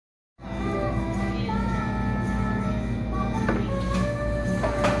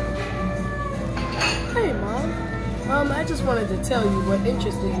I just wanted to tell you what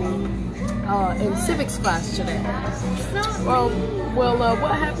interested me in civics class today.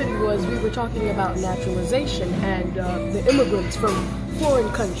 What happened was we were talking about naturalization and the immigrants from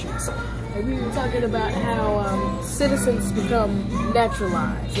foreign countries. And we were talking about how citizens become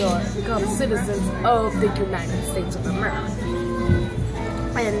naturalized or become citizens of the United States of America.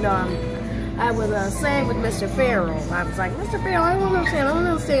 And I was saying with Mr. Farrell, I was like, Mr. Farrell, I don't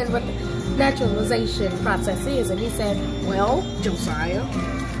understand what the naturalization process is. And he said, well, Josiah,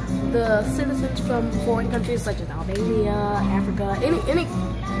 the citizens from foreign countries such as Albania, Africa, any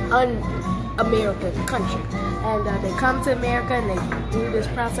un-American country, and they come to America and they do this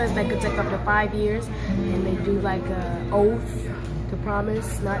process that could take up to 5 years, and they do like an oath to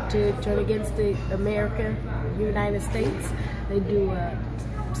promise not to turn against the United States. They do a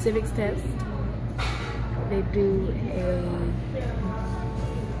civics test. They do a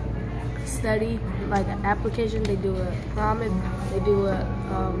study, like an application. They do a promise. They do a,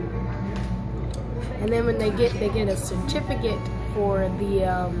 and then when they get a certificate for the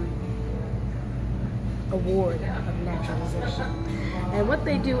award of naturalization. And what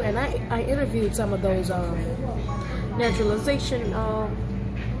they do, and I interviewed some of those naturalization,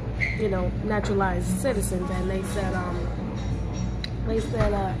 naturalized citizens, and they said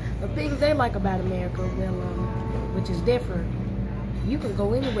the things they like about America, which is different. You can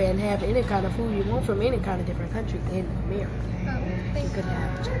go anywhere and have any kind of food you want from any kind of different country in America. You could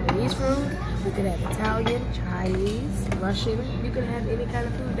have Chinese food, you could have Italian, Chinese, Russian. You could have any kind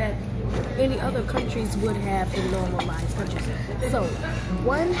of food that any other countries would have in normalized countries. So,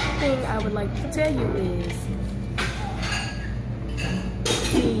 one thing I would like to tell you is,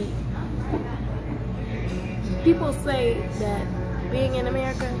 people say that being in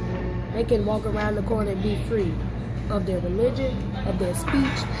America, they can walk around the corner and be free of their religion, of their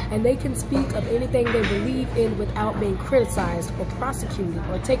speech, and they can speak of anything they believe in without being criticized or prosecuted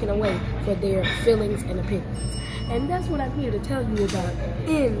or taken away for their feelings and opinions. And that's what I'm here to tell you about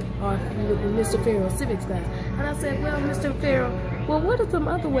in Mr. Farrell's civics class. And I said, well, Mr. Farrell, well, what are some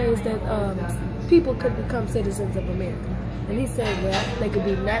other ways that people could become citizens of America? And he said, well, they could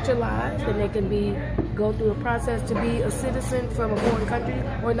be naturalized, and they can go through a process to be a citizen from a foreign country,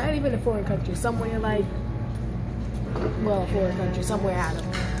 or not even a foreign country, somewhere like, well, a foreign country, somewhere out of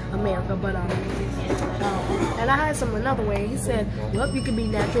America. But and I had another way. He said, well, you can be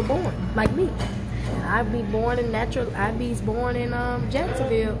natural born, like me. And I'd be born in Jacksonville.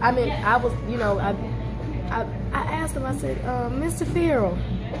 I mean, I was, I asked him, I said, Mr. Farrell.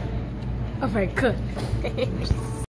 Okay, good.